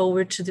looking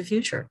forward to the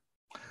future.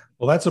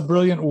 Well, that's a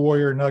brilliant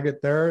warrior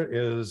nugget. There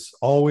is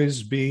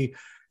always be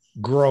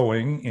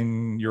growing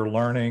in your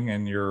learning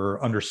and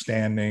your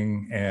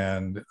understanding,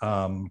 and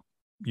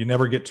you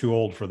never get too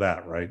old for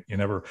that, right? You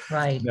never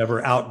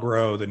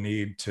outgrow the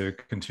need to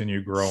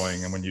continue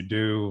growing. And when you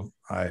do,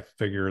 I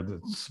figure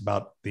that's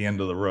about the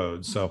end of the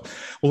road. So,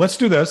 well, let's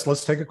do this.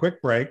 Let's take a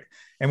quick break.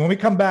 And when we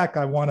come back,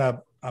 I'm going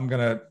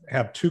to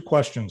have two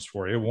questions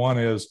for you. One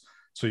is,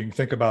 so you can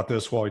think about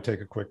this while we take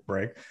a quick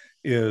break,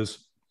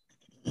 is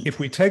if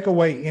we take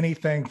away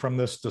anything from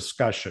this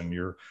discussion,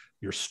 your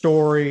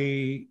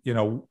story,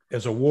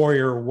 as a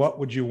warrior, what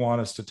would you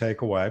want us to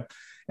take away?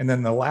 And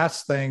then the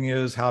last thing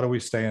is, how do we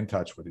stay in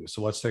touch with you?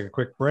 So let's take a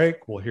quick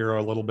break. We'll hear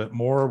a little bit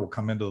more. We'll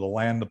come into the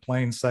land to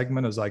plane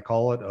segment, as I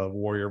call it, of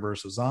Warrior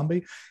versus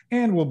Zombie.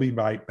 And we'll be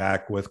right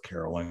back with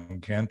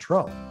Carolyn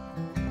Cantrell.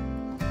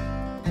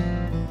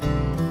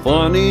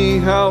 Funny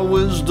how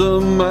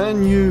wisdom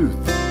and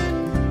youth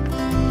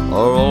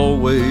are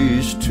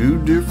always two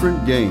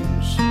different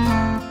games.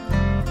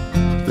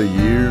 The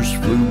years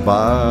flew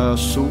by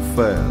so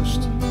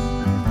fast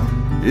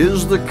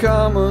is the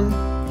common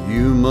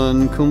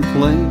human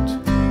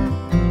complaint.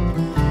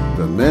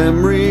 The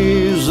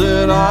memories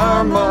in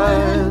our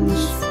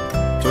minds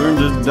turn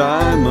to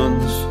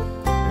diamonds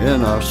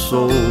in our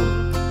soul,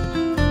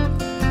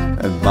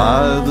 and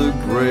by the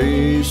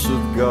grace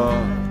of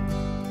God,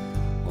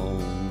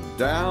 on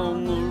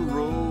down the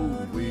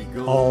road we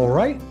go. All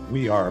right,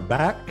 we are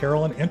back.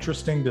 Carolyn,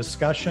 interesting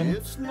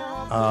discussion.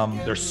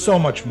 There's so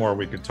much more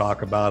we could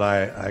talk about.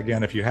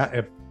 Again, if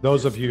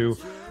those of you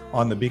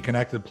on the Be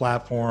Connected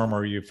platform,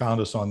 or you found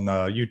us on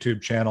the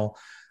YouTube channel,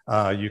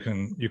 you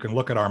can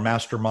look at our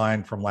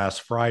mastermind from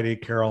last Friday.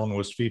 Carolyn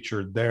was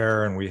featured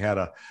there, and we had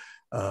a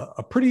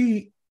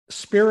pretty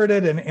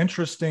spirited and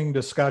interesting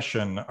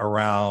discussion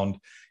around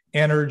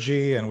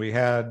energy. And we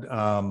had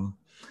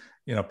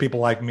people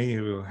like me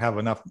who have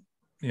enough,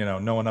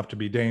 know enough to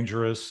be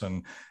dangerous,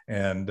 and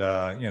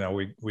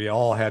we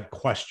all had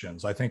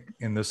questions. I think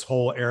in this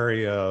whole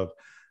area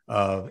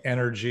of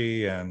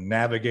energy and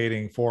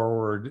navigating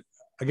forward,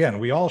 again,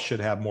 we all should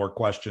have more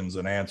questions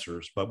than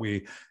answers, but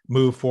we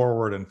move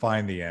forward and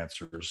find the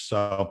answers.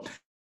 So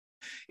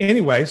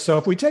anyway, so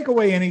if we take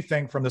away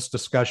anything from this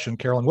discussion,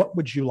 Carolyn, what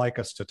would you like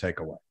us to take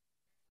away?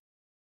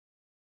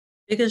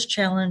 Biggest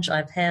challenge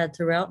I've had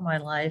throughout my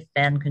life,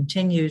 and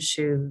continue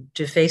to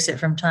face it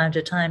from time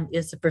to time,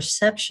 is the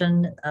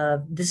perception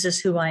of this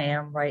is who I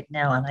am right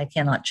now, and I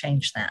cannot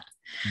change that.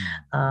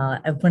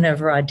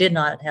 Whenever I did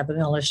not have a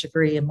college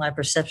degree, and my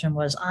perception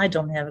was I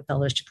don't have a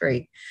college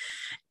degree.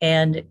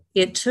 And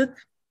it took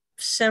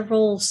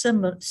several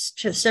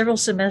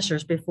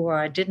semesters before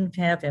I didn't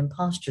have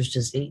imposter's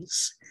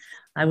disease.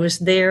 I was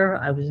there.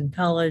 I was in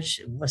college.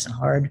 It wasn't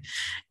hard.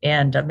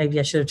 And maybe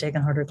I should have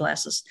taken harder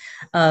classes.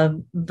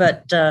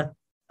 But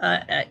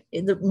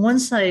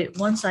once I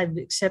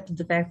accepted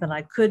the fact that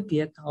I could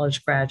be a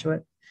college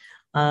graduate,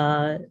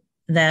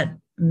 that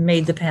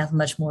made the path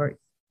much more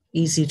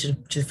easy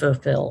to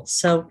fulfill.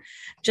 So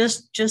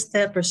just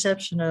that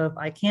perception of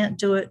I can't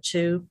do it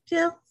to,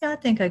 yeah, I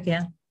think I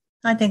can.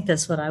 I think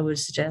that's what I would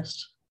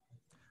suggest.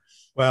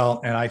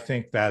 Well, and I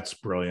think that's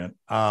brilliant.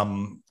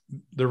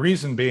 The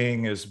reason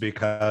being is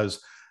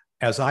because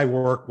as I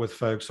work with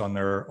folks on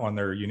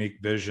their unique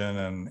vision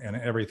and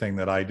everything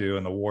that I do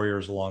and the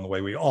warriors along the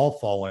way, we all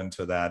fall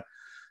into that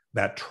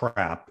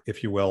trap,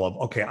 if you will, of,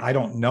 okay, I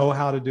don't know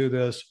how to do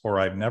this, or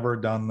I've never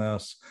done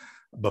this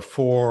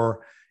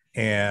before,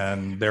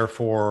 and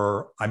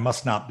therefore I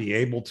must not be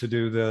able to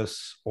do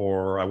this,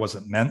 or I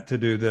wasn't meant to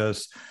do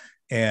this.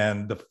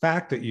 And the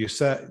fact that you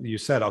said,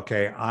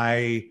 okay,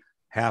 I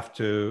have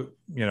to,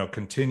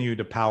 continue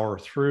to power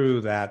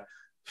through that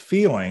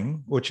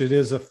feeling, which it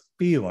is a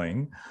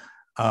feeling,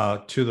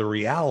 to the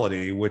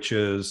reality, which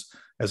is,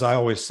 as I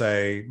always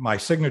say, my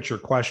signature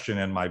question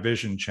in my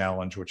vision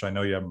challenge, which I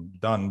know you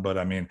haven't done, but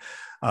I mean,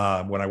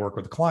 when I work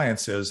with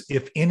clients is,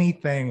 if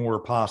anything were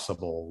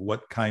possible,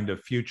 what kind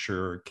of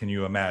future can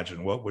you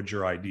imagine? What would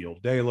your ideal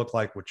day look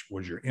like? Which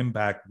would your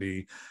impact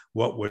be?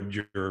 What would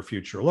your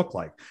future look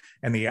like?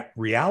 And the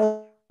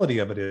reality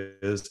of it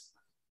is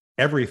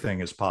everything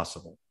is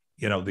possible.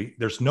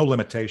 There's no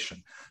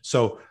limitation.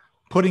 So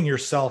putting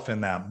yourself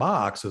in that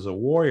box as a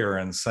warrior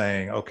and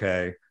saying,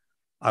 okay,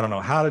 I don't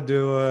know how to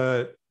do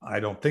it. I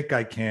don't think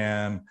I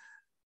can,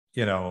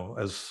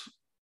 as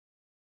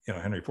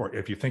Henry Ford,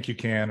 if you think you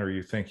can or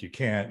you think you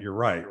can't, you're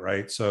right.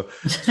 Right. So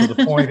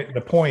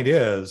the point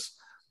is,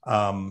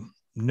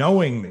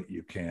 knowing that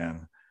you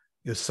can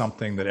is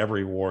something that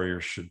every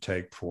warrior should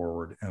take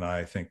forward. And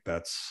I think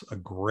that's a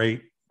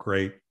great,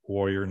 great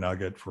warrior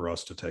nugget for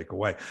us to take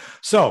away.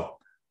 So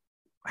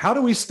how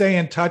do we stay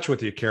in touch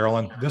with you,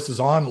 Carolyn? This is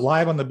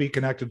live on the Be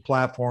Connected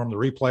platform. The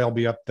replay will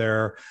be up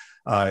there.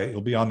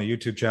 It'll be on the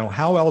YouTube channel.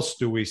 How else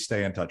do we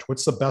stay in touch?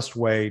 What's the best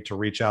way to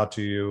reach out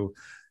to you,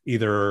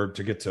 either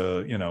to get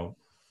to,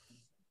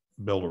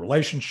 build a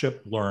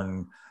relationship,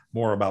 learn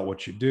more about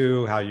what you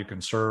do, how you can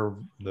serve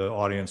the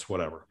audience,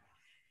 whatever?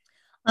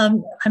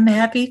 I'm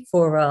happy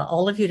for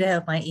all of you to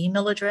have my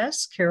email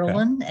address,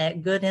 Carolyn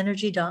at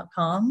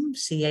goodenergy.com,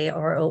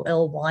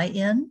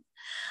 Carolyn.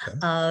 Okay.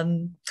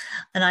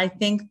 And I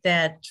think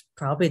that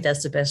probably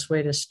that's the best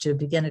way to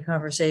begin a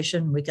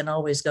conversation. We can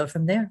always go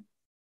from there.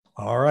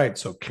 All right.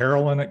 So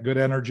Carolyn at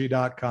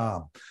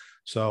goodenergy.com.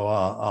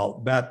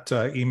 So that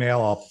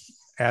email, I'll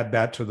add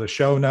that to the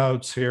show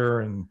notes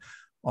here and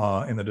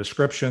in the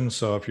description.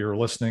 So if you're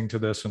listening to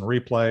this in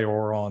replay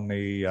or on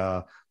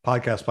the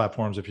podcast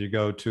platforms, if you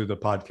go to the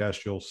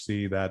podcast, you'll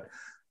see that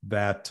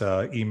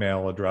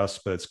email address,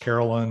 but it's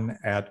Carolyn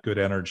at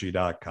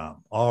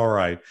goodenergy.com. All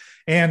right.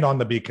 And on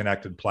the Be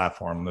Connected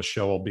platform, the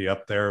show will be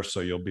up there,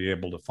 so you'll be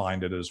able to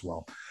find it as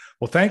well.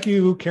 Well, thank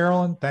you,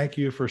 Carolyn. Thank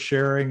you for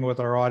sharing with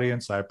our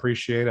audience. I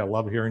appreciate it. I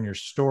love hearing your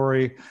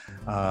story.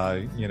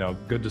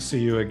 Good to see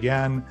you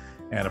again,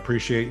 and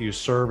appreciate you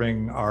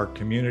serving our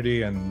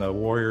community and the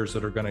warriors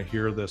that are going to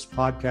hear this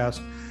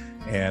podcast.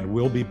 And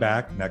we'll be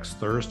back next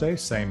Thursday,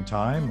 same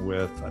time,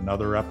 with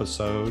another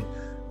episode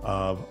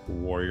of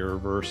Warrior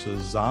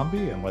versus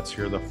Zombie. And let's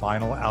hear the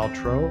final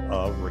outro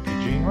of Ricky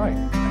Jean Wright.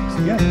 Thanks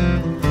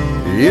again.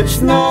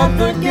 It's not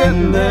the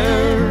getting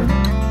there,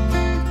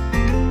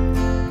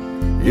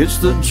 it's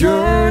the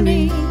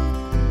journey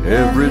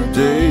every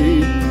day.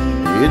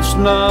 It's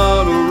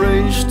not a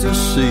race to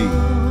see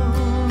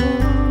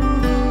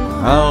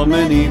how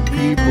many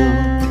people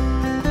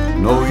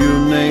know your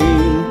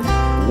name.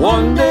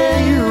 One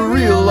day you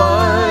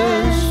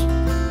realize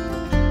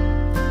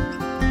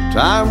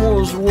time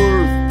was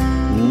worth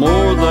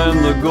more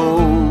than the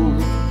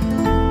gold.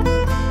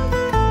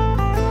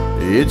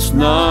 It's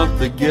not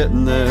the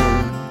getting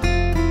there,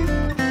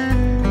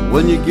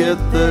 when you get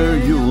there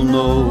you'll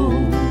know.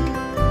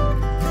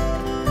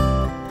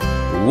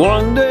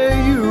 One day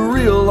you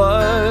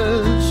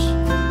realize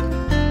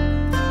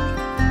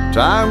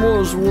time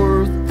was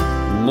worth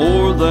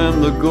more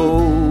than the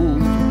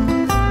gold.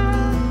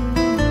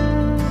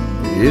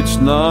 It's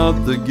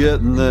not the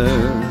getting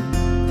there,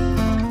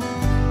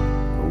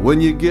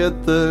 when you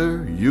get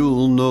there,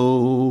 you'll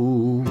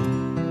know.